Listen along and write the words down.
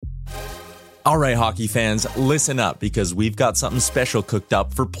All right, hockey fans, listen up because we've got something special cooked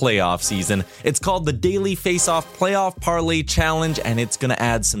up for playoff season. It's called the Daily Face-Off Playoff Parlay Challenge, and it's going to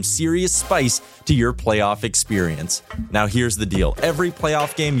add some serious spice to your playoff experience. Now, here's the deal. Every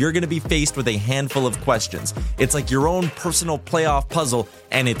playoff game, you're going to be faced with a handful of questions. It's like your own personal playoff puzzle,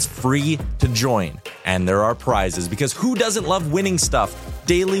 and it's free to join. And there are prizes, because who doesn't love winning stuff?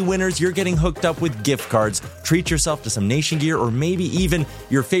 Daily winners, you're getting hooked up with gift cards. Treat yourself to some Nation gear or maybe even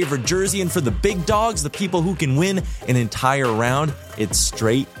your favorite jersey. And for the big dogs, the people who can win an entire round, it's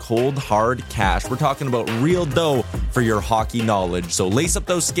straight, cold, hard cash. We're talking about real dough for your hockey knowledge. So lace up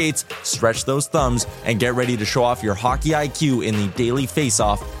those skates, stretch those thumbs, and get ready to show off your hockey IQ in the Daily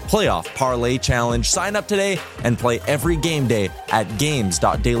Face-Off Playoff Parlay Challenge. Sign up today and play every game day at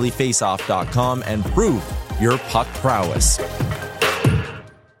games.dailyfaceoff.com and prove your puck prowess.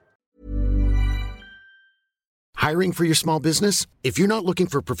 Hiring for your small business? If you're not looking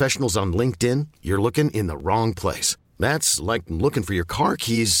for professionals on LinkedIn, you're looking in the wrong place. That's like looking for your car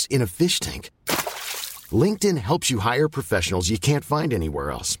keys in a fish tank. LinkedIn helps you hire professionals you can't find anywhere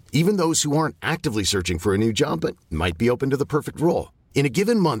else, even those who aren't actively searching for a new job but might be open to the perfect role. In a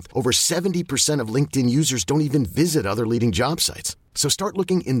given month, over 70% of LinkedIn users don't even visit other leading job sites. So start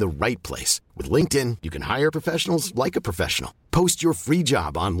looking in the right place. With LinkedIn, you can hire professionals like a professional. Post your free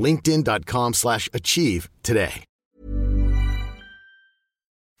job on linkedin.com/achieve today.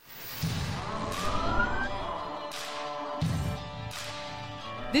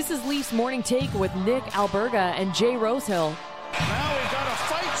 This is Leafs Morning Take with Nick Alberga and Jay Rosehill. Now we've got a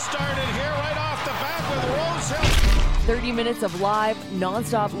fight started here right off the bat with Rosehill. 30 minutes of live,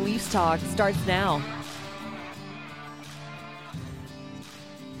 nonstop Leafs talk starts now.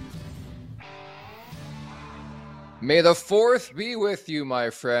 May the 4th be with you,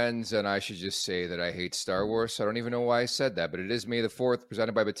 my friends. And I should just say that I hate Star Wars. So I don't even know why I said that, but it is May the 4th,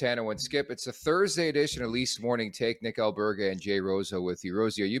 presented by Botano and Skip. It's a Thursday edition of Leafs Morning Take. Nick Alberga and Jay Rosa with you.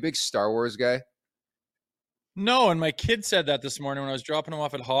 Rosie, are you a big Star Wars guy? No, and my kid said that this morning when I was dropping him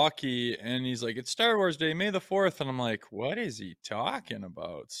off at hockey, and he's like, it's Star Wars Day, May the 4th. And I'm like, what is he talking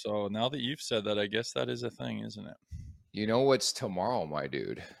about? So now that you've said that, I guess that is a thing, isn't it? You know what's tomorrow, my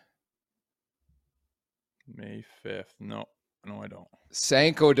dude? May 5th. No, I don't.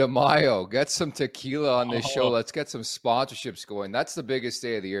 Cinco de Mayo. Get some tequila on this show. Let's get some sponsorships going. That's the biggest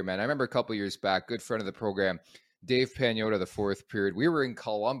day of the year, man. I remember a couple years back, good friend of the program, Dave Pagnotta, the fourth period. We were in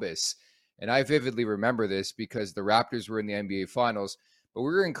Columbus, and I vividly remember this because the Raptors were in the NBA Finals, but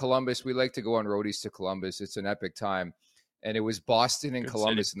we were in Columbus. We like to go on roadies to Columbus. It's an epic time. And it was Boston and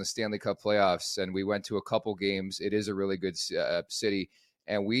Columbus city in the Stanley Cup playoffs, and we went to a couple games. It is a really good city.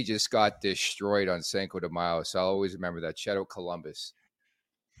 And we just got destroyed on Cinco de Mayo. So I'll always remember that. Shout out Columbus.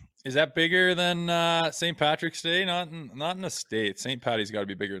 Is that bigger than St. Patrick's Day? Not in the States. St. Patty's got to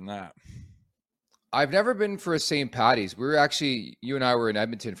be bigger than that. I've never been for a St. Patty's. We were actually, you and I were in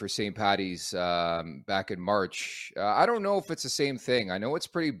Edmonton for St. Patty's back in March. I don't know if it's the same thing. I know it's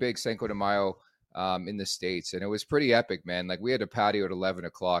pretty big, Cinco de Mayo, in the States. And it was pretty epic, man. Like, we had a patio at 11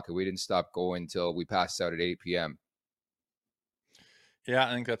 o'clock, and we didn't stop going until we passed out at 8 p.m. Yeah,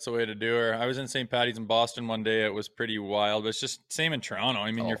 I think that's the way to do her. I was in St. Patty's in Boston one day. It was pretty wild, but it's just same in Toronto.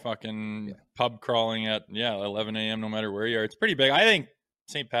 I mean, you're fucking pub crawling at 11 a.m. no matter where you are. It's pretty big. I think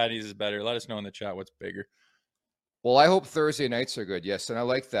St. Patty's is better. Let us know in the chat what's bigger. Well, I hope Thursday nights are good. Yes, and I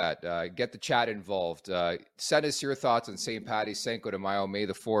like that. Get the chat involved. Send us your thoughts on St. Patty's, Cinco de Mayo, May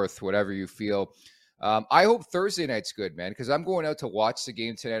the 4th, whatever you feel. I hope Thursday night's good, man, because I'm going out to watch the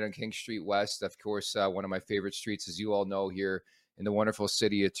game tonight on King Street West. Of course, one of my favorite streets, as you all know, here in the wonderful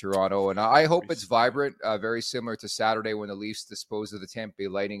city of Toronto. And I hope it's vibrant, very similar to Saturday when the Leafs disposed of the Tampa Bay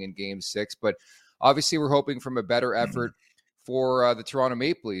Lightning in Game 6. But obviously, we're hoping from a better effort for the Toronto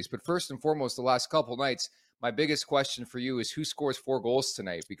Maple Leafs. But first and foremost, the last couple nights, my biggest question for you is who scores 4 goals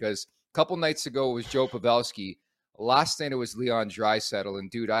tonight? Because a couple nights ago, it was Joe Pavelski. Last night, it was Leon Draisaitl.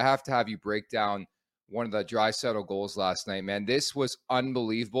 And, dude, I have to have you break down one of the Draisaitl goals last night, man. This was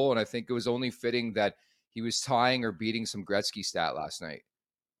unbelievable, and I think it was only fitting that he was tying or beating some Gretzky stat last night.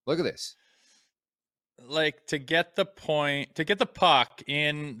 Look at this. Like, to get the puck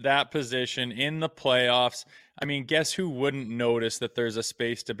in that position in the playoffs, I mean, guess who wouldn't notice that there's a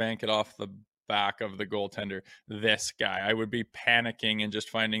space to bank it off the back of the goaltender? This guy. I would be panicking and just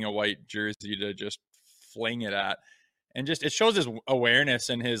finding a white jersey to just fling it at. And just, it shows his awareness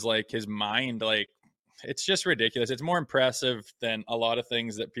and his mind. Like, it's just ridiculous. It's more impressive than a lot of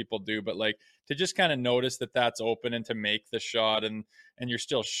things that people do, but like, to just kind of notice that that's open and to make the shot and you're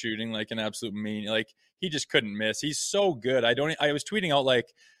still shooting like an absolute maniac. Like, he just couldn't miss. He's so good. I was tweeting out,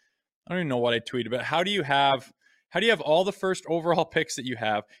 like, I don't even know what I tweeted, but how do you have How do you have all the first overall picks that you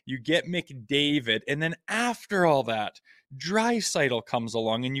have? You get McDavid, and then after all that, Draisaitl comes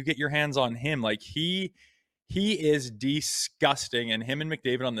along, and you get your hands on him. Like he is disgusting, and him and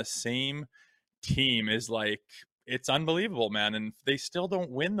McDavid on the same team is like, it's unbelievable, man. And they still don't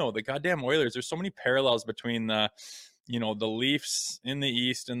win, though. The goddamn Oilers. There's so many parallels between the Leafs in the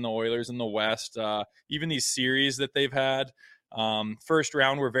East and the Oilers in the West. Even these series that they've had. First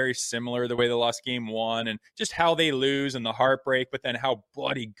round were very similar, the way they lost game one and just how they lose and the heartbreak, but then how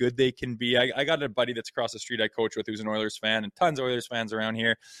bloody good they can be. I got a buddy that's across the street I coach with who's an Oilers fan, and tons of Oilers fans around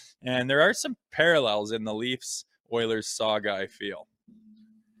here. And there are some parallels in the Leafs Oilers saga, I feel.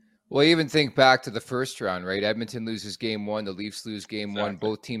 Well, even think back to the first round, right? Edmonton loses game one, the Leafs lose game one.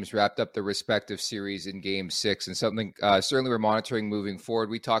 Both teams wrapped up their respective series in game six, and something certainly we're monitoring moving forward.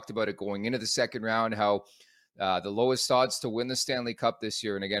 We talked about it going into the second round, how the lowest odds to win the Stanley Cup this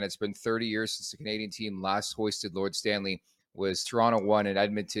year, and again, it's been 30 years since the Canadian team last hoisted Lord Stanley, was Toronto 1 and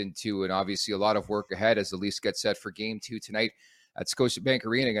Edmonton 2, and obviously a lot of work ahead as the Leafs get set for game 2 tonight at Scotiabank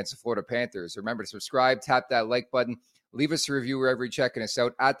Arena against the Florida Panthers. Remember to subscribe, tap that like button, leave us a review wherever you're checking us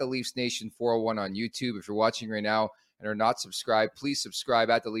out at the Leafs Nation 401 on YouTube. If you're watching right now and are not subscribed, please subscribe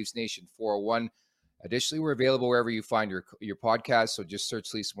at the Leafs Nation 401. Additionally, we're available wherever you find your podcast, so just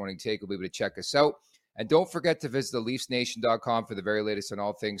search Leafs Morning Take. You'll be able to check us out. And don't forget to visit the LeafsNation.com for the very latest on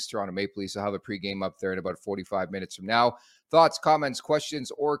all things Toronto Maple Leafs. I'll have a pregame up there in about 45 minutes from now. Thoughts, comments,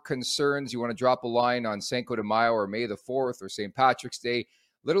 questions, or concerns, you want to drop a line on Cinco de Mayo or May the 4th or St. Patrick's Day,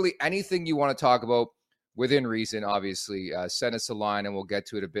 literally anything you want to talk about within reason, obviously, send us a line and we'll get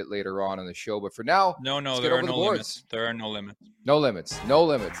to it a bit later on in the show. But for now, no, there are no limits. There are no limits. No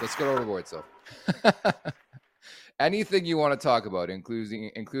limits. Let's get over the boards, though. Anything you want to talk about,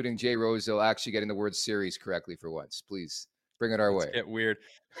 including Jay Roseville actually getting the word series correctly for once. Please bring it our way. Get weird.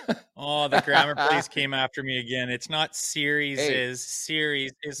 Oh, the grammar police came after me again. It's not series,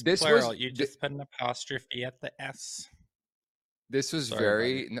 series is plural. You just put an apostrophe at the S. This was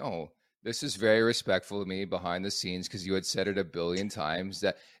very respectful of me behind the scenes, because you had said it a billion times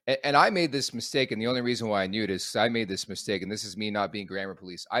and I made this mistake. And the only reason why I knew it is because I made this mistake. And this is me not being grammar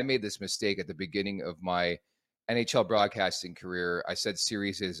police. I made this mistake at the beginning of my NHL broadcasting career. I said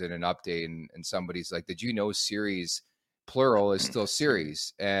series is in an update, and somebody's like, did you know series plural is still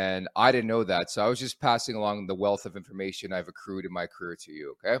series? And I didn't know that. So I was just passing along the wealth of information I've accrued in my career to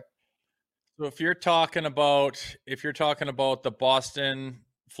you. Okay. So if you're talking about the Boston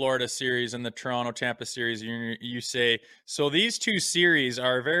Florida series and the Toronto Tampa series, you say, so these two series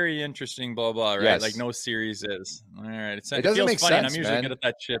are very interesting, blah, blah, right? Yes. Like no series is. All right. It feels funny. Sense, and I'm usually man. good at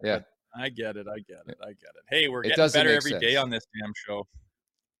that shit. Yeah. But I get it. Hey, we're getting better every day on this damn show.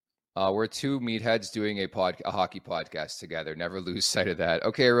 We're two meatheads doing a hockey podcast together. Never lose sight of that.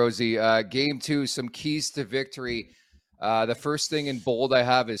 Okay, Rosie, game 2, some keys to victory. The first thing in bold I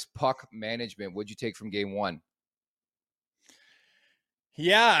have is puck management. What'd you take from game 1?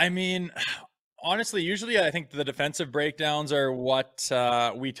 Yeah, I mean, honestly, usually I think the defensive breakdowns are what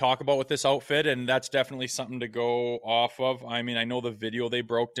we talk about with this outfit, and that's definitely something to go off of. I mean, I know the video they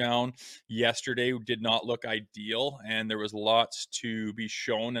broke down yesterday did not look ideal, and there was lots to be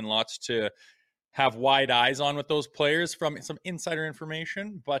shown and lots to have wide eyes on with those players from some insider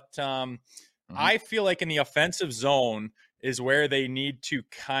information. But I feel like in the offensive zone is where they need to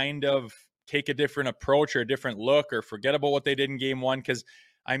kind of take a different approach or a different look, or forget about what they did in game 1. Because,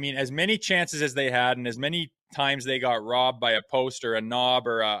 I mean, as many chances as they had and as many times they got robbed by a post or a knob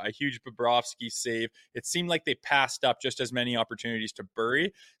or a huge Bobrovsky save, it seemed like they passed up just as many opportunities to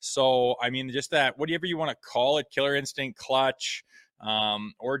bury. So, I mean, just that, whatever you want to call it, killer instinct, clutch,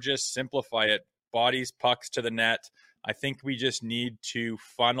 or just simplify it, bodies, pucks to the net. I think we just need to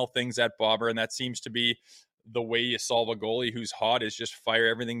funnel things at Bobber, and that seems to be the way you solve a goalie who's hot, is just fire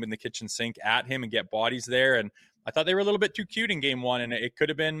everything in the kitchen sink at him and get bodies there. And I thought they were a little bit too cute in game 1, and it could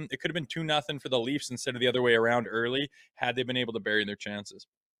have been 2-0 for the Leafs instead of the other way around early, had they been able to bury their chances.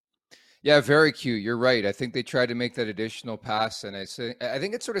 Yeah, very cute. You're right. I think they tried to make that additional pass, and I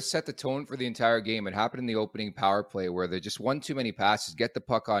think it sort of set the tone for the entire game. It happened in the opening power play where they just won too many passes, get the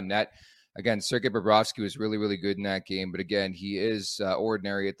puck on net. Again, Sergei Bobrovsky was really, really good in that game. But again, he is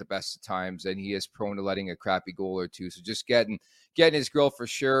ordinary at the best of times, and he is prone to letting a crappy goal or two. So just getting his grill for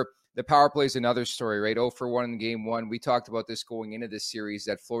sure. The power play is another story, right? 0-for-1 in game 1. We talked about this going into this series,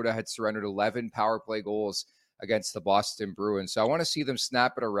 that Florida had surrendered 11 power play goals against the Boston Bruins. So I want to see them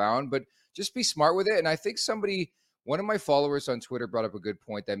snap it around, but just be smart with it. And I think one of my followers on Twitter brought up a good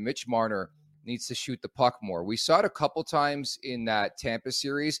point, that Mitch Marner needs to shoot the puck more. We saw it a couple times in that Tampa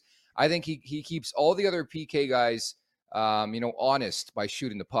series. I think he keeps all the other PK guys, honest by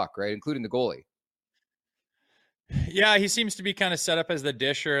shooting the puck, right, including the goalie. Yeah, he seems to be kind of set up as the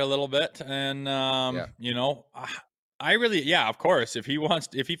disher a little bit, and Yeah. I really, yeah, of course, if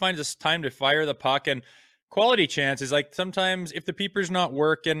he finds this time to fire the puck and quality chances, like sometimes if the peeper's not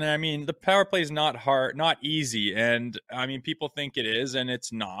working, I mean, the power play is not hard, not easy, and I mean, people think it is, and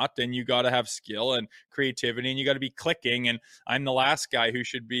it's not, and you got to have skill and creativity, and you got to be clicking, and I'm the last guy who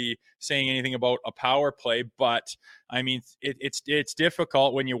should be saying anything about a power play, but I mean, it's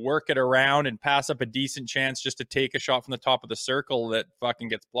difficult when you work it around and pass up a decent chance just to take a shot from the top of the circle that fucking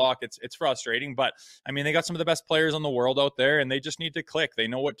gets blocked. It's frustrating, but I mean, they got some of the best players in the world out there, and they just need to click. They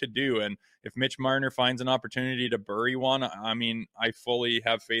know what to do, and if Mitch Marner finds an opportunity to bury one, I mean, I fully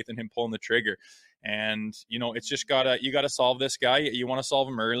have faith in him pulling the trigger. And it's just you gotta solve this guy. You want to solve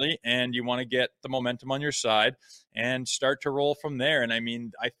him early, and you want to get the momentum on your side and start to roll from there. And I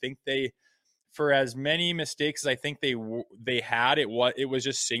mean, I think for as many mistakes as I think they had, it was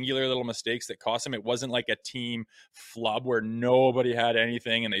just singular little mistakes that cost them. It wasn't like a team flub where nobody had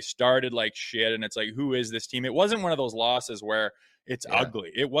anything and they started like shit and it's like, who is this team? It wasn't one of those losses where it's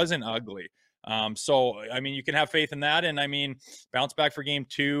ugly. It wasn't ugly. So I mean, you can have faith in that, and I mean, bounce back for game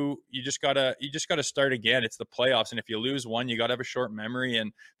 2. You just gotta start again. It's the playoffs, and if you lose one, you gotta have a short memory,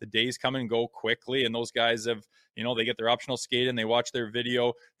 and the days come and go quickly. And those guys have, they get their optional skate and they watch their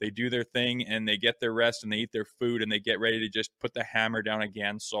video, they do their thing, and they get their rest and they eat their food and they get ready to just put the hammer down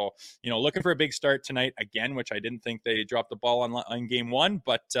again. So looking for a big start tonight again, which I didn't think they dropped the ball on game 1,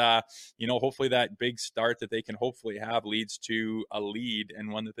 but hopefully that big start that they can hopefully have leads to a lead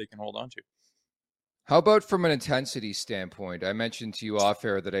and one that they can hold on to. How about from an intensity standpoint? I mentioned to you off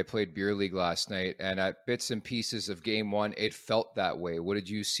air that I played beer league last night, and at bits and pieces of game 1, it felt that way. What did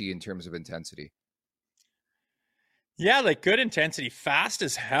you see in terms of intensity? Yeah, like good intensity, fast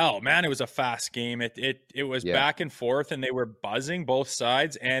as hell, man. It was a fast game. It was back and forth, and they were buzzing both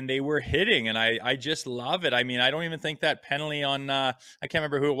sides, and they were hitting, and I just love it. I mean, I don't even think that penalty on I can't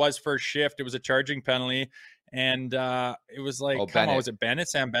remember who it was first shift. It was a charging penalty. And it was like, come on, was it Bennett,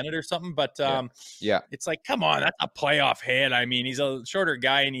 Sam Bennett or something? But it's like, come on, that's a playoff hit. I mean, he's a shorter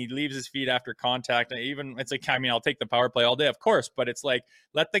guy and he leaves his feet after contact. It's like, I mean, I'll take the power play all day, of course, but it's like,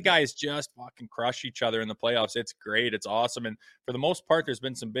 let the guys just fucking crush each other in the playoffs. It's great. It's awesome. And for the most part, there's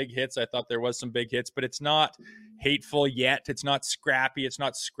been some big hits. I thought there was some big hits, but it's not hateful yet. It's not scrappy. It's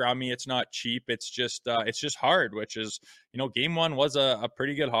not scrummy. It's not cheap. It's just hard, which is, game 1 was a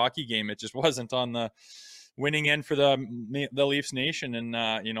pretty good hockey game. It just wasn't on the winning end for the Leafs Nation. And,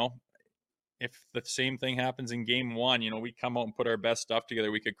 if the same thing happens in game 1, we come out and put our best stuff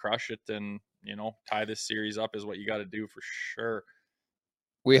together, we could crush it and, tie this series up is what you got to do for sure.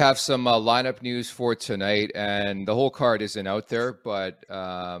 We have some lineup news for tonight, and the whole card isn't out there, but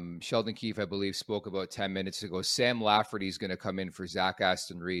Sheldon Keefe, I believe, spoke about 10 minutes ago. Sam Lafferty is going to come in for Zach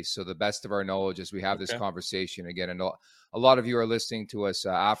Aston Reese. So the best of our knowledge as we have this conversation again, and a lot of you are listening to us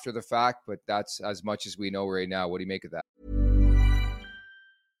after the fact, but that's as much as we know right now. What do you make of that?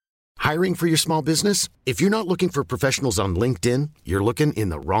 Hiring for your small business? If you're not looking for professionals on LinkedIn, you're looking in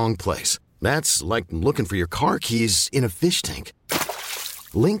the wrong place. That's like looking for your car keys in a fish tank.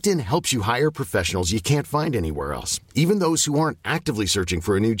 LinkedIn helps you hire professionals you can't find anywhere else, even those who aren't actively searching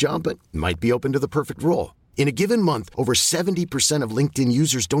for a new job but might be open to the perfect role. In a given month, over 70% of LinkedIn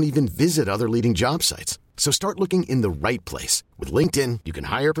users don't even visit other leading job sites. So start looking in the right place. With LinkedIn, you can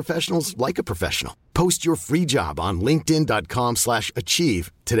hire professionals like a professional. Post your free job on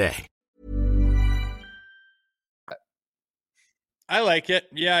linkedin.com/achieve today. I like it.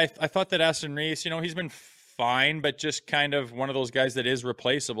 Yeah, I thought that Aston Reese, he's been fine, but just kind of one of those guys that is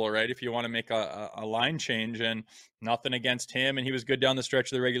replaceable, right? If you want to make a line change, and nothing against him. And he was good down the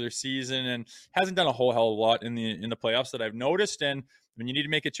stretch of the regular season and hasn't done a whole hell of a lot in the playoffs that I've noticed. And when you need to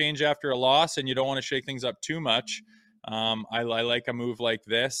make a change after a loss and you don't want to shake things up too much, I like a move like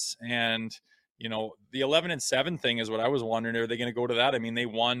this. And, the 11-7 thing is what I was wondering. Are they going to go to that? I mean, they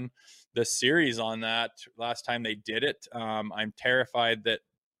won the series on that last time they did it. I'm terrified that,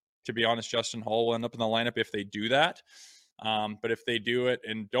 to be honest, Justin Holl will end up in the lineup if they do that. But if they do it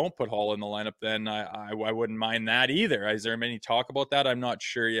and don't put Holl in the lineup, then I wouldn't mind that either. Is there any talk about that? I'm not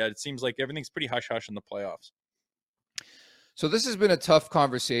sure yet. It seems like everything's pretty hush-hush in the playoffs. So this has been a tough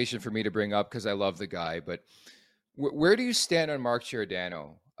conversation for me to bring up because I love the guy. But where do you stand on Mark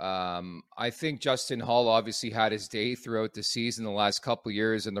Giordano? I think Justin Holl obviously had his day throughout the season the last couple of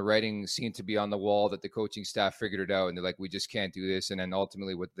years, and the writing seemed to be on the wall that the coaching staff figured it out, and they're like, we just can't do this. And then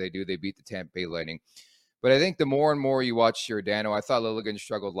ultimately what they do, they beat the Tampa Bay Lightning. But I think the more and more you watch Giordano, I thought Liljegren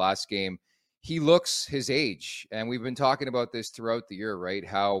struggled last game. He looks his age, and we've been talking about this throughout the year, right?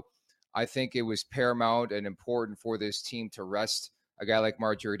 How I think it was paramount and important for this team to rest a guy like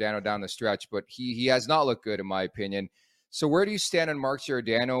Mark Giordano down the stretch, but he has not looked good in my opinion. So where do you stand on Mark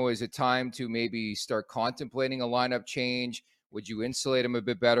Giordano? Is it time to maybe start contemplating a lineup change? Would you insulate him a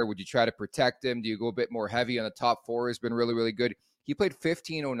bit better? Would you try to protect him? Do you go a bit more heavy on the top four? Has been really, really good. He played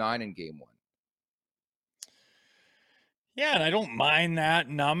 15.09 in game 1. Yeah, and I don't mind that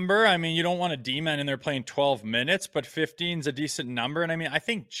number. I mean, you don't want a D-man in there playing 12 minutes, but 15 is a decent number. And I mean, I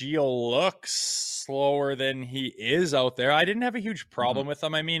think Gio looks slower than he is out there. I didn't have a huge problem with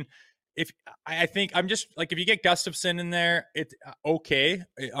him. I mean, I think I'm just like, if you get Gustafsson in there, it's okay.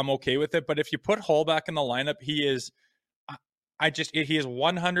 I'm okay with it. But if you put Hull back in the lineup, he is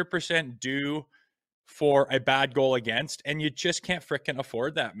 100% due for a bad goal against, and you just can't fricking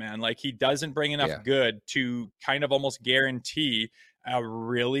afford that, man. Like, he doesn't bring enough good to kind of almost guarantee a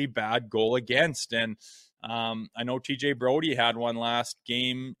really bad goal against. And I know TJ Brody had one last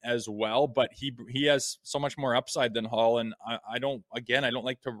game as well, but he has so much more upside than Hull. And I don't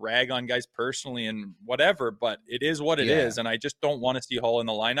like to rag on guys personally and whatever, but it is what it is. And I just don't want to see Hull in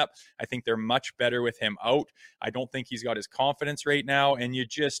the lineup. I think they're much better with him out. I don't think he's got his confidence right now. And you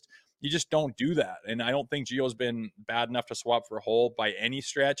just don't do that. And I don't think Gio's been bad enough to swap for Hull by any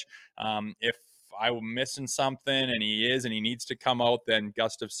stretch. If I'm missing something and he needs to come out, then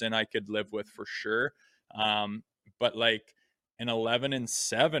Gustafsson I could live with for sure. But like an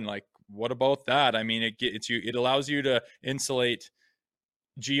 11-7, like, what about that? I mean, it allows you to insulate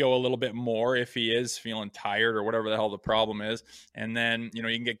Gio a little bit more if he is feeling tired or whatever the hell the problem is. And then, you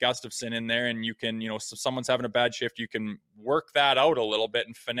can get Gustafsson in there, and you can, if someone's having a bad shift, you can work that out a little bit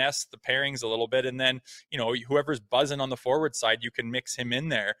and finesse the pairings a little bit. And then, whoever's buzzing on the forward side, you can mix him in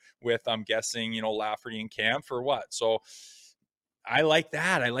there with, I'm guessing, Lafferty and Camp or what. So I like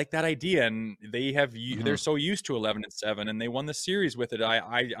that. I like that idea. And they're so used to 11-7, and they won the series with it.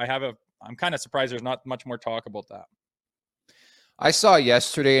 I'm kind of surprised there's not much more talk about that. I saw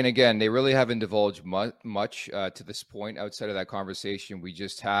yesterday, and again, they really haven't divulged much to this point outside of that conversation we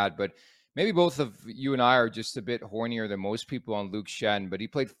just had. But maybe both of you and I are just a bit hornier than most people on Luke Schenn. But he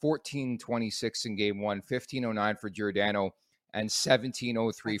played 14:26 in game 1, 15:09 for Giordano, and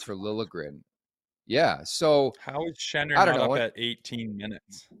 17:03 for Liljegren. Yeah, so how is Schenner not up at 18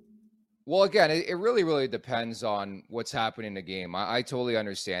 minutes? Well, again, it really, really depends on what's happening in the game. I totally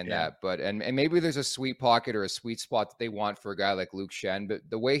understand that, but and maybe there's a sweet pocket or a sweet spot that they want for a guy like Luke Schenn. But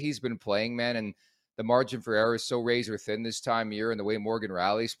the way he's been playing, man, and the margin for error is so razor thin this time of year, and the way Morgan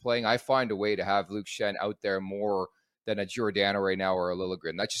Riley's playing, I find a way to have Luke Schenn out there more than a Giordano right now or a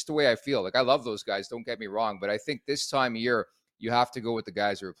Liljegren. That's just the way I feel. Like, I love those guys, don't get me wrong, but I think this time of year you have to go with the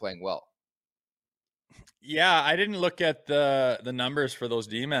guys who are playing well. Yeah, I didn't look at the numbers for those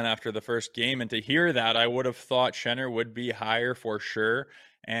D-men after the first game, and to hear that, I would have thought Schenner would be higher for sure.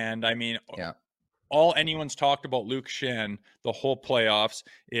 And I mean, all anyone's talked about Luke Schenn the whole playoffs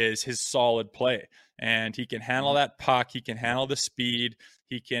is his solid play, and he can handle that puck, he can handle the speed,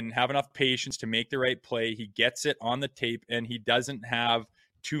 he can have enough patience to make the right play, he gets it on the tape, and he doesn't have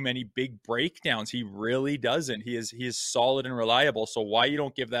too many big breakdowns. He really doesn't. He is solid and reliable. So why you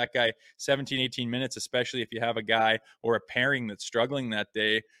don't give that guy 17, 18 minutes, especially if you have a guy or a pairing that's struggling that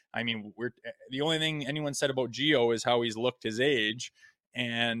day? I mean, the only thing anyone said about Gio is how he's looked his age,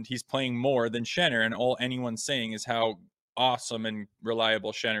 and he's playing more than Schenner, and all anyone's saying is how awesome and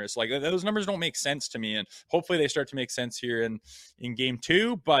reliable Schenner is. Like, those numbers don't make sense to me, and hopefully they start to make sense here in game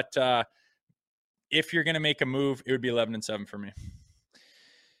 2. But if you're going to make a move, it would be 11-7 for me.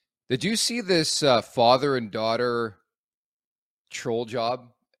 Did you see this father and daughter troll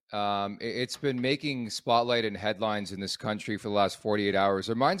job? It's been making spotlight and headlines in this country for the last 48 hours.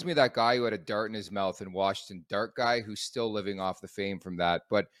 It reminds me of that guy who had a dart in his mouth in Washington, Dart Guy, who's still living off the fame from that.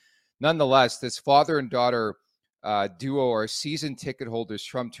 But nonetheless, this father and daughter duo are season ticket holders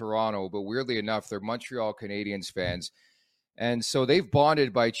from Toronto, but weirdly enough, they're Montreal Canadiens fans. And so they've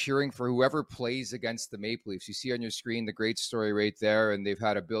bonded by cheering for whoever plays against the Maple Leafs. You see on your screen the great story right there, and they've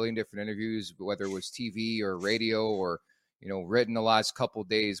had a billion different interviews, whether it was TV or radio or, written the last couple of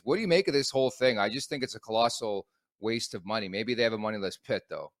days. What do you make of this whole thing? I just think it's a colossal waste of money. Maybe they have a moneyless pit,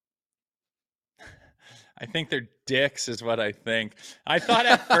 though. I think they're dicks is what I think. I thought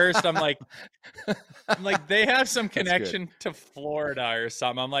at first, I'm like, they have some connection to Florida or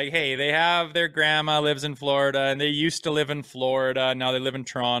something. I'm like, hey, they have their grandma lives in Florida, and they used to live in Florida. Now they live in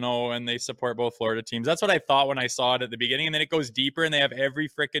Toronto, and they support both Florida teams. That's what I thought when I saw it at the beginning. And then it goes deeper, and they have every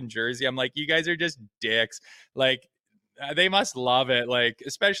freaking jersey. I'm like, you guys are just dicks. Like, they must love it. Like,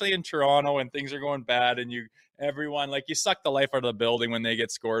 especially in Toronto when things are going bad, and everyone, like you suck the life out of the building when they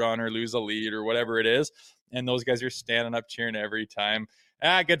get scored on or lose a lead or whatever it is. And those guys are standing up cheering every time.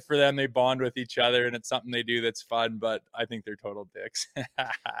 Good for them. They bond with each other, and it's something they do that's fun, but I think they're total dicks.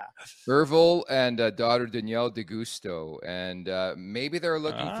 Ervil and daughter Danielle DeGusto, and maybe they're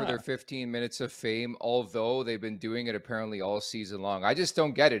looking for their 15 minutes of fame, although they've been doing it apparently all season long. I just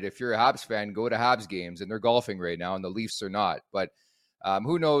don't get it. If you're a Habs fan, go to Habs games, and they're golfing right now, and the Leafs are not. But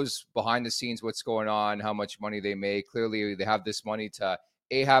who knows behind the scenes what's going on, how much money they make. Clearly, they have this money to,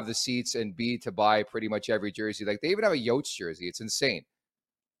 A, have the seats, and B, to buy pretty much every jersey. Like, they even have a Yotes jersey. It's insane.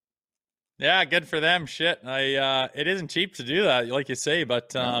 Yeah, good for them. Shit. It isn't cheap to do that, like you say,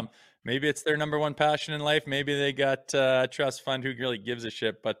 but maybe it's their number one passion in life. Maybe they got a trust fund who really gives a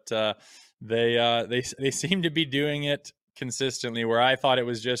shit, but they seem to be doing it consistently, where I thought it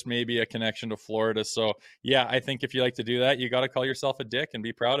was just maybe a connection to Florida. So yeah, I think if you like to do that, you got to call yourself a dick and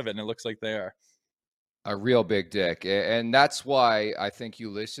be proud of it. And it looks like they are. A real big dick. And that's why I think you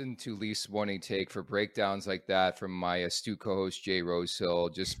listen to Leafs Morning Take for breakdowns like that from my astute co-host, Jay Rosehill,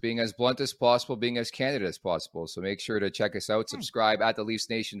 just being as blunt as possible, being as candid as possible. So make sure to check us out. Subscribe at the Leafs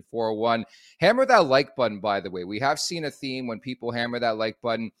Nation 401. Hammer that like button, by the way. We have seen a theme when people hammer that like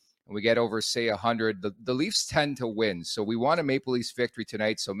button and we get over, say, 100. The Leafs tend to win. So we want a Maple Leafs victory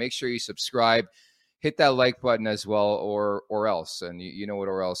tonight. So make sure you subscribe. Hit that like button as well, or else. And you know what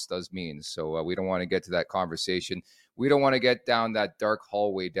or else does mean. So we don't want to get to that conversation. We don't want to get down that dark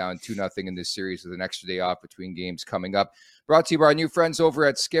hallway down 2-0 in this series with an extra day off between games coming up. Brought to you by our new friends over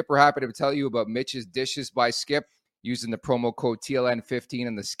at Skip. We're happy to tell you about Mitch's Dishes by Skip. Using the promo code TLN15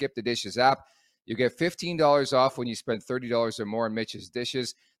 in the Skip the Dishes app, you get $15 off when you spend $30 or more on Mitch's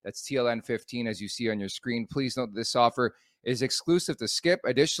Dishes. That's TLN15 as you see on your screen. Please note that this offer is exclusive to Skip.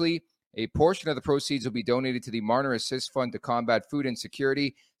 Additionally, a portion of the proceeds will be donated to the Marner Assist Fund to combat food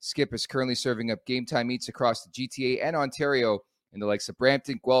insecurity. Skip is currently serving up game time eats across the GTA and Ontario in the likes of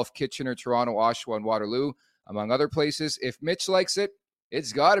Brampton, Guelph, Kitchener, Toronto, Oshawa, and Waterloo, among other places. If Mitch likes it,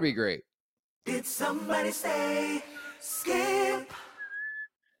 it's got to be great. Did somebody say Skip?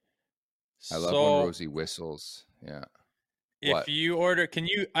 I love when Rosie whistles. Yeah. If you order,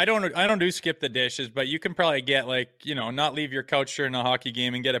 I don't do Skip the Dishes, but you can probably get not leave your couch during a hockey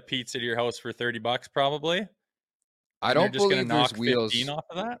game and get a pizza to your house for $30 probably. I don't believe there's wheels off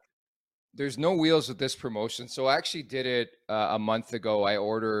of that. There's no wheels with this promotion. So I actually did it a month ago. I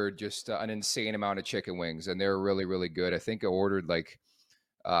ordered just an insane amount of chicken wings, and they're really, really good. I think I ordered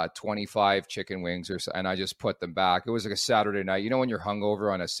 25 chicken wings and I just put them back. It was like a Saturday night. You know, when you're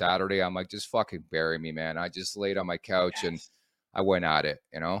hungover on a Saturday, I'm like, just fucking bury me, man. I just laid on my couch and I went at it,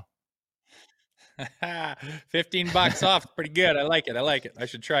 you know? $15 off. Pretty good. I like it. I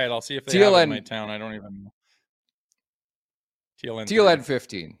should try it. I'll see if they have it in my town. I don't even know. TLN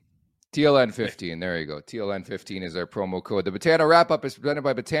 15. TLN 15. There you go. TLN 15 is our promo code. The Betano wrap-up is presented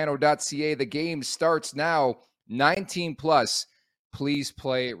by Betano.ca. The game starts now. 19 plus. Please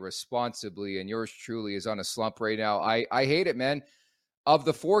play responsibly. And yours truly is on a slump right now. I hate it, man. Of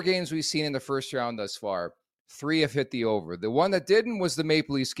the 4 games we've seen in the first round thus far, 3 have hit the over. The one that didn't was the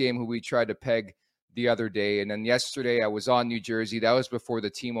Maple Leafs game, who we tried to peg the other day. And then yesterday I was on New Jersey. That was before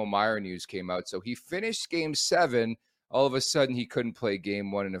the Timo Meier news came out. So he finished game 7. All of a sudden he couldn't play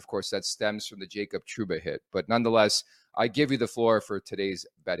game 1. And of course that stems from the Jacob Trouba hit. But nonetheless, I give you the floor for today's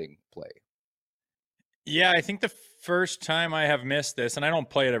betting play. Yeah, I think the first time I have missed this, and I don't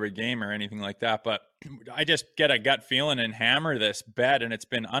play it every game or anything like that, but I just get a gut feeling and hammer this bet, and it's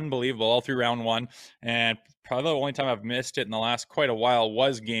been unbelievable all through round 1. And probably the only time I've missed it in the last quite a while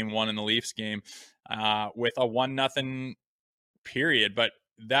was game 1 in the Leafs game with a 1-0 period. But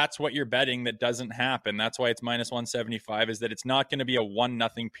that's what you're betting that doesn't happen. That's why it's minus 175, is that it's not going to be a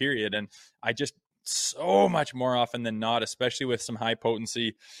 1-0 period. And I just so much more often than not, especially with some high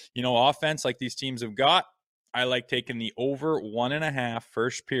potency, offense like these teams have got, I like taking the over 1.5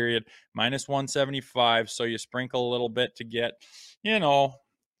 first period, minus 175. So you sprinkle a little bit to get, you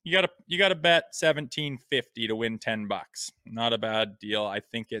gotta bet $17.50 to win $10. Not a bad deal. I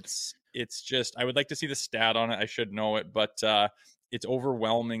think it's just, I would like to see the stat on it. I should know it, but it's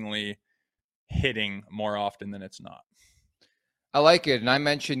overwhelmingly hitting more often than it's not. I like it. And I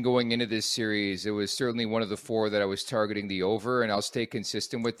mentioned going into this series, it was certainly one of the 4 that I was targeting the over, and I'll stay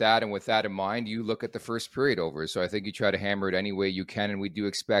consistent with that. And with that in mind, you look at the first period over. So I think you try to hammer it any way you can. And we do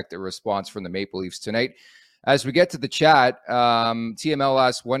expect a response from the Maple Leafs tonight. As we get to the chat, TML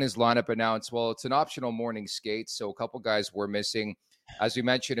asks, when is lineup announced? Well, it's an optional morning skate. So a couple guys were missing. As we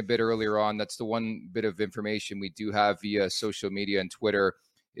mentioned a bit earlier on, that's the one bit of information we do have via social media and Twitter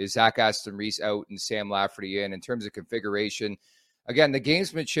is Zach Aston Reese out and Sam Lafferty in. In terms of configuration, again, the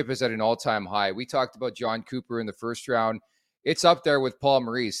gamesmanship is at an all-time high. We talked about John Cooper in the first round. It's up there with Paul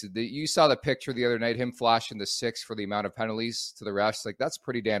Maurice. You saw the picture the other night, him flashing the 6 for the amount of penalties to the refs. Like, that's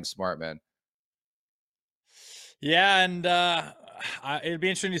pretty damn smart, man. Yeah, and it'd be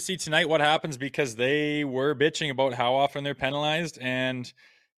interesting to see tonight what happens, because they were bitching about how often they're penalized, and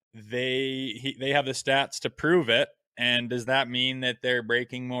they have the stats to prove it. And does that mean that they're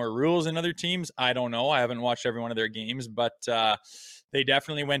breaking more rules in other teams? I don't know. I haven't watched every one of their games, but they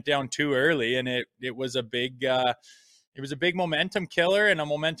definitely went down too early, and it was a big momentum killer and a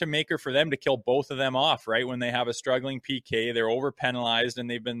momentum maker for them to kill both of them off, right? When they have a struggling PK, they're over penalized, and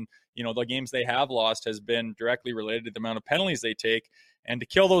they've been, the games they have lost has been directly related to the amount of penalties they take. And to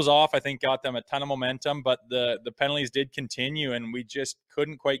kill those off, I think got them a ton of momentum, but the penalties did continue, and we just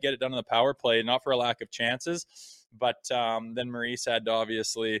couldn't quite get it done on the power play, not for a lack of chances. But then Maurice had to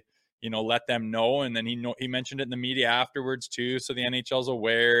obviously, let them know. And then he mentioned it in the media afterwards too. So the NHL's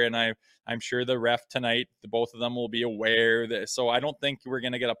aware, and I'm sure the ref tonight, both of them will be aware that. So I don't think we're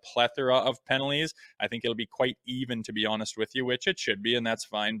going to get a plethora of penalties. I think it'll be quite even, to be honest with you, which it should be, and that's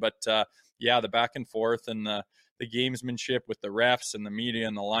fine. But the back and forth and the gamesmanship with the refs and the media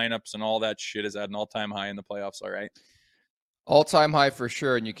and the lineups and all that shit is at an all-time high in the playoffs. All right. All-time high for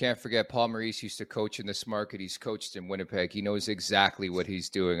sure, and you can't forget Paul Maurice used to coach in this market. He's coached in Winnipeg. He knows exactly what he's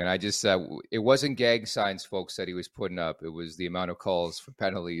doing, and I just it wasn't gang signs, folks, that he was putting up. It was the amount of calls for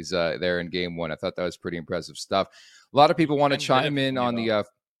penalties there in Game 1. I thought that was pretty impressive stuff. A lot of people want to chime in on the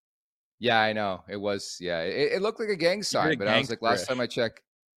yeah, I know. It was, yeah. It looked like a gang sign, but I was like, last time I checked.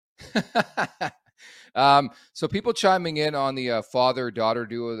 So people chiming in on the father-daughter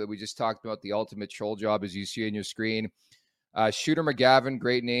duo that we just talked about, the ultimate troll job, as you see on your screen. Shooter McGavin,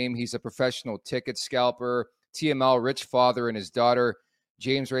 great name. He's a professional ticket scalper. TML, rich father and his daughter.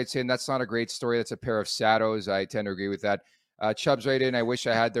 James writes in, that's not a great story. That's a pair of sados. I tend to agree with that. Chubbs right in, I wish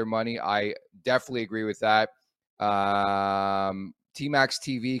I had their money. I definitely agree with that. T-Max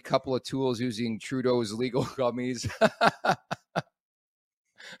TV, couple of tools using Trudeau's legal gummies.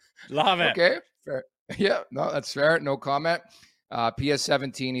 Love it. Okay, fair. Yeah, no, that's fair. No comment.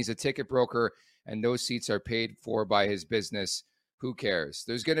 PS17, he's a ticket broker, and those seats are paid for by his business. Who cares?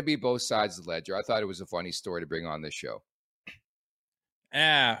 There's going to be both sides of the ledger. I thought it was a funny story to bring on this show.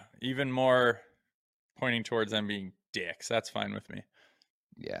 Even more pointing towards them being dicks. That's fine with me.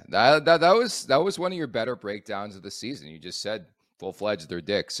 Yeah, that was one of your better breakdowns of the season. You just said full-fledged they're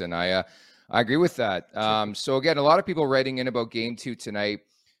dicks, and I agree with that. So again, a lot of people writing in about Game 2 tonight.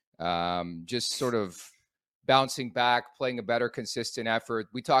 Just sort of bouncing back, playing a better consistent effort.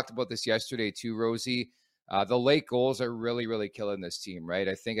 We talked about this yesterday too, Rosie. The late goals are really, really killing this team, right?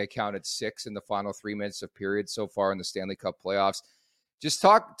 I think I counted 6 in the final 3 minutes of period so far in the Stanley Cup playoffs. Just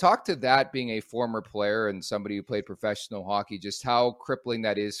talk to that, being a former player and somebody who played professional hockey, just how crippling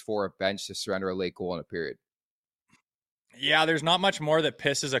that is for a bench to surrender a late goal in a period. Yeah, there's not much more that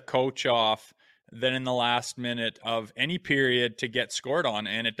pisses a coach off than in the last minute of any period to get scored on.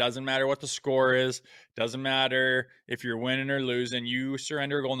 And it doesn't matter what the score is. Doesn't matter if you're winning or losing. You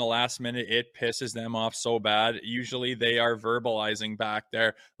surrender a goal in the last minute, it pisses them off so bad. Usually they are verbalizing back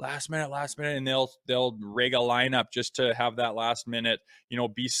there, last minute, and they'll rig a lineup just to have that last minute,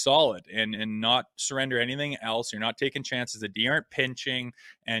 be solid and not surrender anything else. You're not taking chances. The D aren't pinching,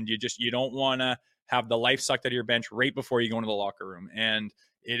 and you don't want to have the life sucked out of your bench right before you go into the locker room. And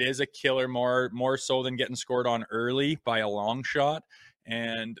it is a killer, more so than getting scored on early by a long shot.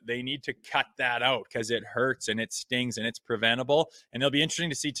 And they need to cut that out because it hurts and it stings and it's preventable. And it'll be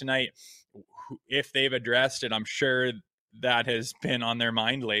interesting to see tonight if they've addressed it. I'm sure that has been on their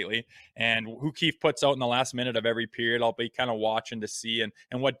mind lately. And who Keefe puts out in the last minute of every period, I'll be kind of watching to see.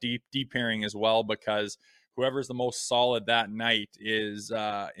 And what deep pairing as well, because whoever's the most solid that night is,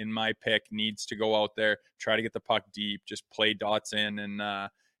 in my pick, needs to go out there, try to get the puck deep, just play dots in, and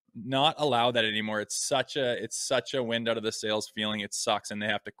not allow that anymore. It's such a wind out of the sails feeling. It sucks, and they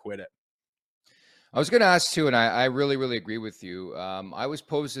have to quit it. I was going to ask too, and I really, really agree with you. I was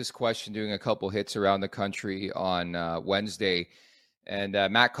posed this question doing a couple hits around the country on Wednesday, and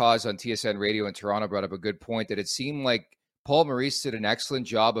Matt Cause on TSN Radio in Toronto brought up a good point that it seemed like Paul Maurice did an excellent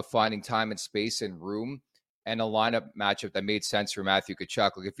job of finding time and space and room and a lineup matchup that made sense for Matthew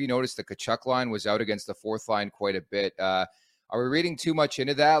Tkachuk. Like, if you notice, the Tkachuk line was out against the fourth line quite a bit. Are we reading too much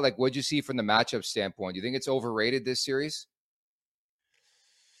into that? Like, what'd you see from the matchup standpoint? Do you think it's overrated this series?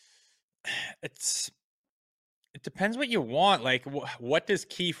 It depends what you want. Like, what does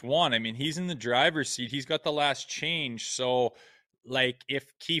Keefe want? I mean, he's in the driver's seat. He's got the last change. So like if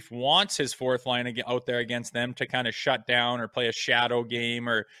Keefe wants his fourth line out there against them to kind of shut down or play a shadow game,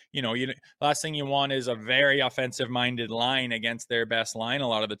 or, last thing you want is a very offensive minded line against their best line a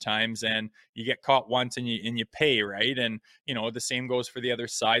lot of the times. And you get caught once and you pay, right? And, the same goes for the other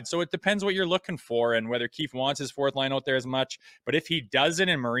side. So it depends what you're looking for and whether Keefe wants his fourth line out there as much. But if he doesn't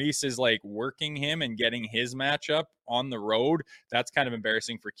and Maurice is like working him and getting his matchup on the road, that's kind of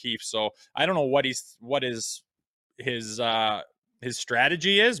embarrassing for Keefe. So I don't know what his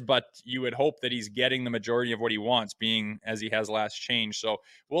strategy is, but you would hope that he's getting the majority of what he wants, being as he has last change. So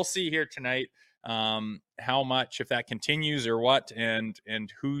we'll see here tonight how much, if that continues or what, and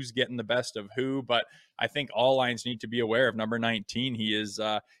who's getting the best of who. But I think all lines need to be aware of number 19. He is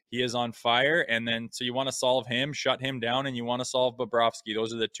on fire. And then, so you want to solve him, shut him down, and you want to solve Bobrovsky.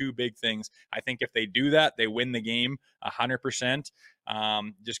 Those are the two big things. I think if they do that, they win the game 100%.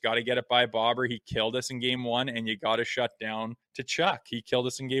 Just got to get it by Bobber. He killed us in game 1, and you got to shut down to Chuck. He killed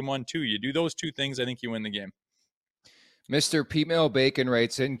us in game 1 too. You do those two things, I think you win the game. Mr. Pete Mail Bacon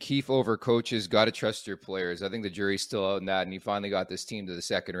writes in, Keefe over coaches, got to trust your players. I think the jury's still out on that, and he finally got this team to the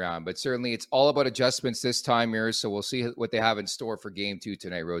second round. But certainly it's all about adjustments this time here, so we'll see what they have in store for game 2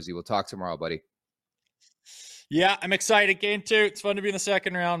 tonight, Rosie. We'll talk tomorrow, buddy. Yeah, I'm excited. Game 2. It's fun to be in the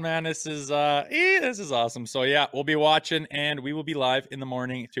second round, man. This is awesome. So yeah, we'll be watching, and we will be live in the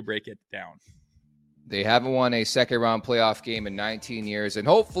morning to break it down. They haven't won a second-round playoff game in 19 years, and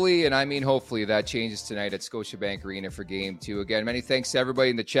hopefully, and I mean hopefully, that changes tonight at Scotiabank Arena for Game 2. Again, many thanks to everybody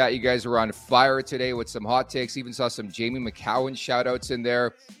in the chat. You guys were on fire today with some hot takes. Even saw some Jamie McCowan shout-outs in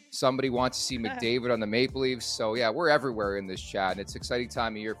there. Somebody wants to see McDavid on the Maple Leafs. So, yeah, we're everywhere in this chat, and it's an exciting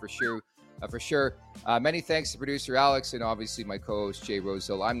time of year for sure. Many thanks to producer Alex and obviously my co-host Jay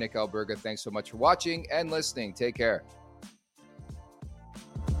Rosell. I'm Nick Alberga. Thanks so much for watching and listening. Take care.